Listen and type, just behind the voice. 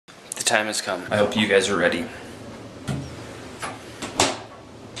time has come. I hope you guys are ready.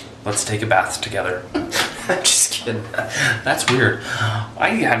 Let's take a bath together. I'm just kidding. That's weird. I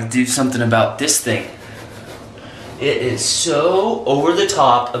have to do something about this thing. It is so over the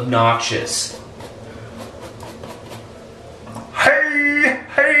top obnoxious. Hey,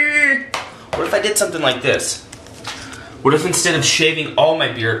 hey! What if I did something like this? What if instead of shaving all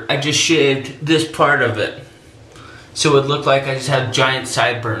my beard, I just shaved this part of it? So it would look like I just have giant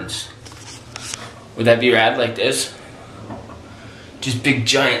sideburns. Would that be rad, like this? Just big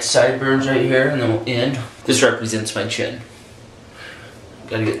giant sideburns right here and the end. This represents my chin.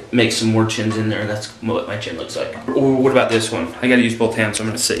 Gotta make some more chins in there. That's what my chin looks like. Or what about this one? I gotta use both hands, so I'm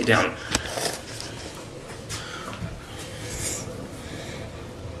gonna sit you down.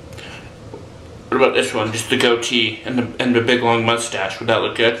 What about this one? Just the goatee and the big long mustache. Would that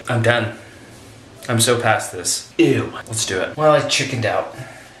look good? I'm done. I'm so past this. Ew. Let's do it. Well, I chickened out.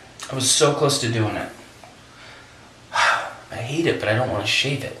 I was so close to doing it. I hate it, but I don't want to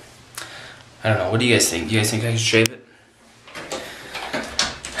shave it. I don't know. What do you guys think? Do you guys think I should shave it?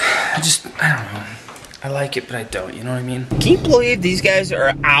 I don't know. I like it, but I don't. You know what I mean? Can you believe these guys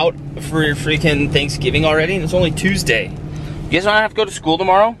are out for freaking Thanksgiving already? And it's only Tuesday. You guys don't have to go to school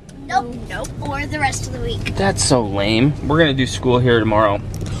tomorrow? Nope. Nope. Or the rest of the week. That's so lame. We're going to do school here tomorrow.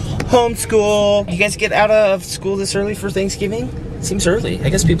 Homeschool. You guys get out of school this early for Thanksgiving? Seems early. I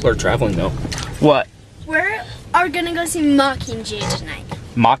guess people are traveling though. What? We are gonna go see Mockingjay tonight.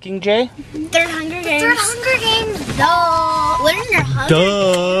 Mockingjay? Third Hunger Games. Third Hunger Games. Duh. What in your Hunger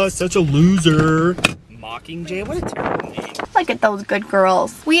Games? Such a loser. Mockingjay? What a terrible name. Look at those good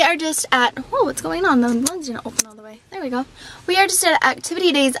girls. We are just at, oh, what's going on? The lungs didn't open all the way. There we go. We are just at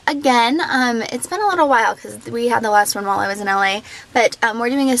activity days again. It's been a little while because we had the last one while I was in LA, but we're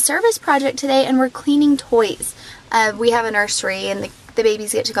doing a service project today and we're cleaning toys. We have a nursery and the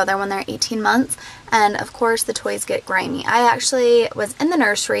babies get to go there when they're 18 months, and of course the toys get grimy. I actually was in the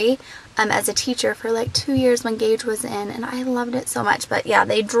nursery as a teacher for like 2 years when Gage was in, and I loved it so much. But yeah,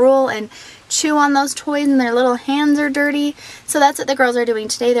 they drool and chew on those toys and their little hands are dirty. So that's what the girls are doing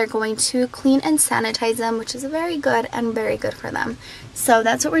today. They're going to clean and sanitize them, which is very good and very good for them. So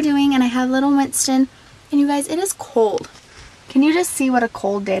that's what we're doing, and I have little Winston. And you guys, it is cold. Can you just see what a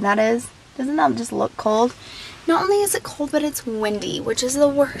cold day that is? Doesn't that just look cold? Not only is it cold, but it's windy, which is the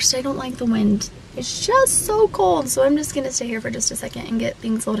worst. I don't like the wind. It's just so cold. So I'm just going to stay here for just a second and get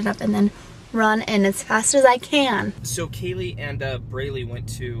things loaded up and then run in as fast as I can. So Kaylee and Braylee went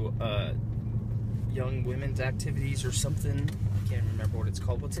to young women's activities or something. I can't remember what it's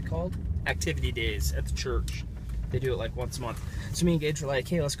called. What's it called? Activity days at the church. They do it like once a month. So me and Gage were like,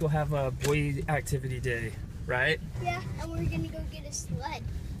 hey, let's go have a boy activity day, right? Yeah, and we're going to go get a sled.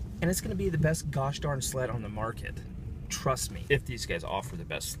 And it's going to be the best gosh darn sled on the market. Trust me. If these guys offer the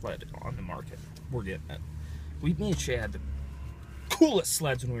best sled on the market, we're getting it. Me and Shay had the coolest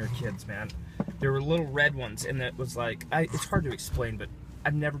sleds when we were kids, man. There were little red ones, and it was like, it's hard to explain, but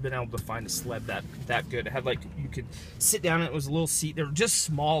I've never been able to find a sled that good. It had like, you could sit down, and it was a little seat. They were just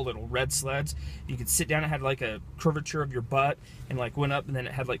small little red sleds. You could sit down, it had like a curvature of your butt, and like went up, and then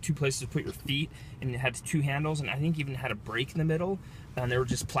it had like 2 places to put your feet, and it had 2 handles, and I think even had a brake in the middle. And they were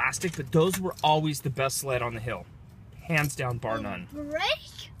just plastic, but those were always the best sled on the hill. Hands down, bar none.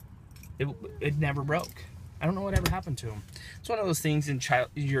 Break? It never broke. I don't know what ever happened to them. It's one of those things in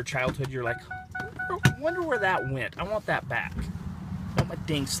your childhood, you're like, I wonder where that went. I want that back. I want my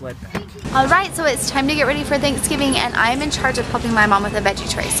dang sled back. Alright, so it's time to get ready for Thanksgiving, and I'm in charge of helping my mom with a veggie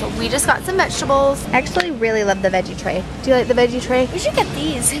tray. So we just got some vegetables. I actually really love the veggie tray. Do you like the veggie tray? We should get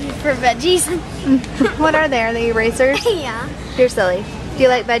these for veggies. What are they? Are they erasers? Yeah. You're silly. Do you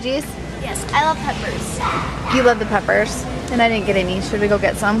like veggies? Yes, I love peppers. You love the peppers. And I didn't get any. Should we go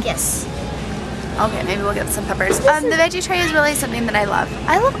get some? Yes. Okay, maybe we'll get some peppers. The veggie tray is really something that I love.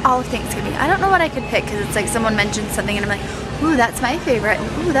 I love all of Thanksgiving. I don't know what I could pick because it's like someone mentioned something and I'm like, ooh, that's my favorite.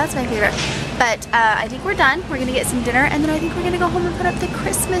 And ooh, that's my favorite. But I think we're done. We're going to get some dinner, and then I think we're going to go home and put up the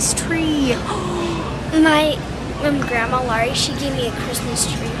Christmas tree. My grandma Laurie, she gave me a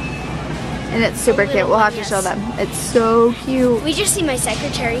Christmas tree. And it's super cute. We'll have to show them. It's so cute. We just see my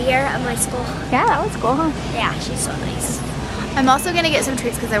secretary here at my school. Yeah, that was cool, huh? Yeah, she's so nice. I'm also going to get some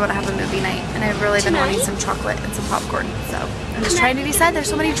treats because I want to have a movie night. And I've really been wanting some chocolate and some popcorn. So I'm just trying to decide. There's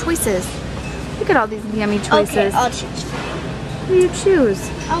so many choices. Look at all these yummy choices. Okay, I'll choose. What do you choose?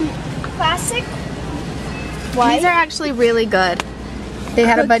 Classic. These are actually really good. They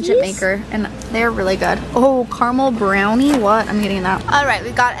had a budget maker, and they're really good. Oh, caramel brownie? What? I'm getting that. All right,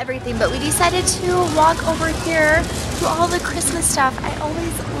 we got everything, but we decided to walk over here to all the Christmas stuff. I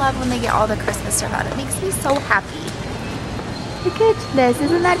always love when they get all the Christmas stuff out. It makes me so happy. Look at this.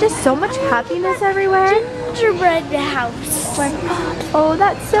 Isn't that just so much happiness everywhere? Gingerbread house. Oh,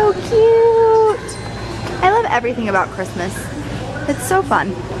 that's so cute. I love everything about Christmas. It's so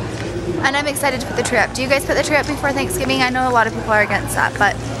fun. And I'm excited to put the tree up. Do you guys put the tree up before Thanksgiving? I know a lot of people are against that,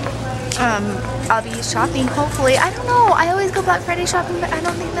 but I'll be shopping, hopefully. I don't know. I always go Black Friday shopping, but I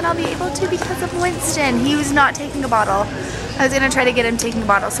don't think that I'll be able to because of Winston. He was not taking a bottle. I was going to try to get him taking a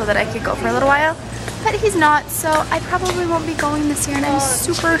bottle so that I could go for a little while, but he's not, so I probably won't be going this year, and I'm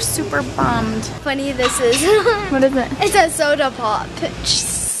super, super bummed. Funny this is. What is it? It's a soda pop.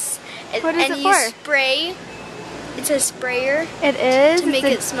 What is and it you for? spray. It's a sprayer It is? to make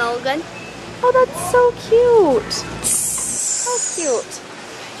it smell good. Oh, that's so cute. So cute.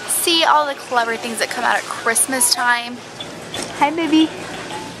 See all the clever things that come out at Christmas time. Hi, baby.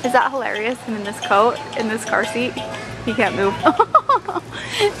 Is that hilarious? Him in this coat, in this car seat. He can't move.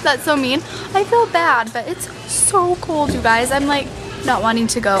 That's so mean. I feel bad, but it's so cold, you guys. I'm like not wanting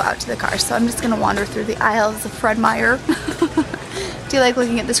to go out to the car, so I'm just gonna wander through the aisles of Fred Meyer. Do you like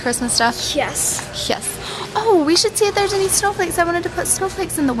looking at this Christmas stuff? Yes. Yes. Oh, we should see if there's any snowflakes. I wanted to put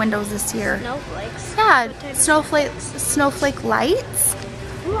snowflakes in the windows this year. Snowflakes? Yeah, snowflake lights.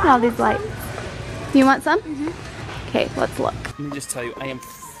 Look at all these lights. You want some? Okay, let's look. Let me just tell you, I am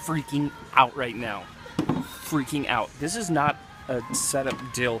freaking out right now. Freaking out. This is not a setup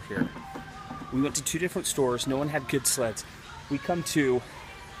deal here. We went to 2 different stores. No one had good sleds. We come to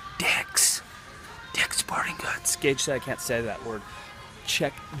Dick's Sporting Goods. Gage said I can't say that word.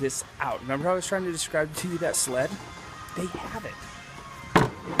 Check this out. Remember how I was trying to describe to you that sled? They have it.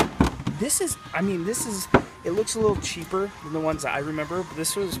 This is, it looks a little cheaper than the ones I remember, but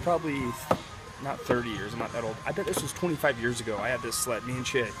this was probably not 30 years. I'm not that old. I bet this was 25 years ago. I had this sled, me and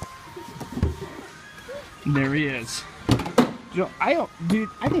Shay. There he is. You know, I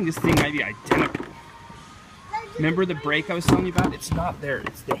think this thing might be identical. Remember the brake I was telling you about? It's not there.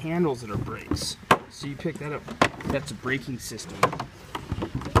 It's the handles that are brakes. So you pick that up. That's a braking system.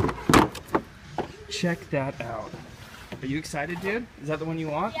 Check that out. Are you excited, dude? Is that the one you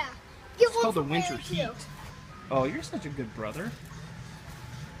want? Yeah. It's called the Winter Heat. Oh, you're such a good brother.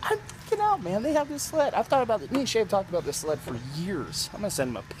 I'm freaking out, man. They have this sled. I've thought about it. Me and Shay have talked about this sled for years. I'm going to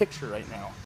send him a picture right now.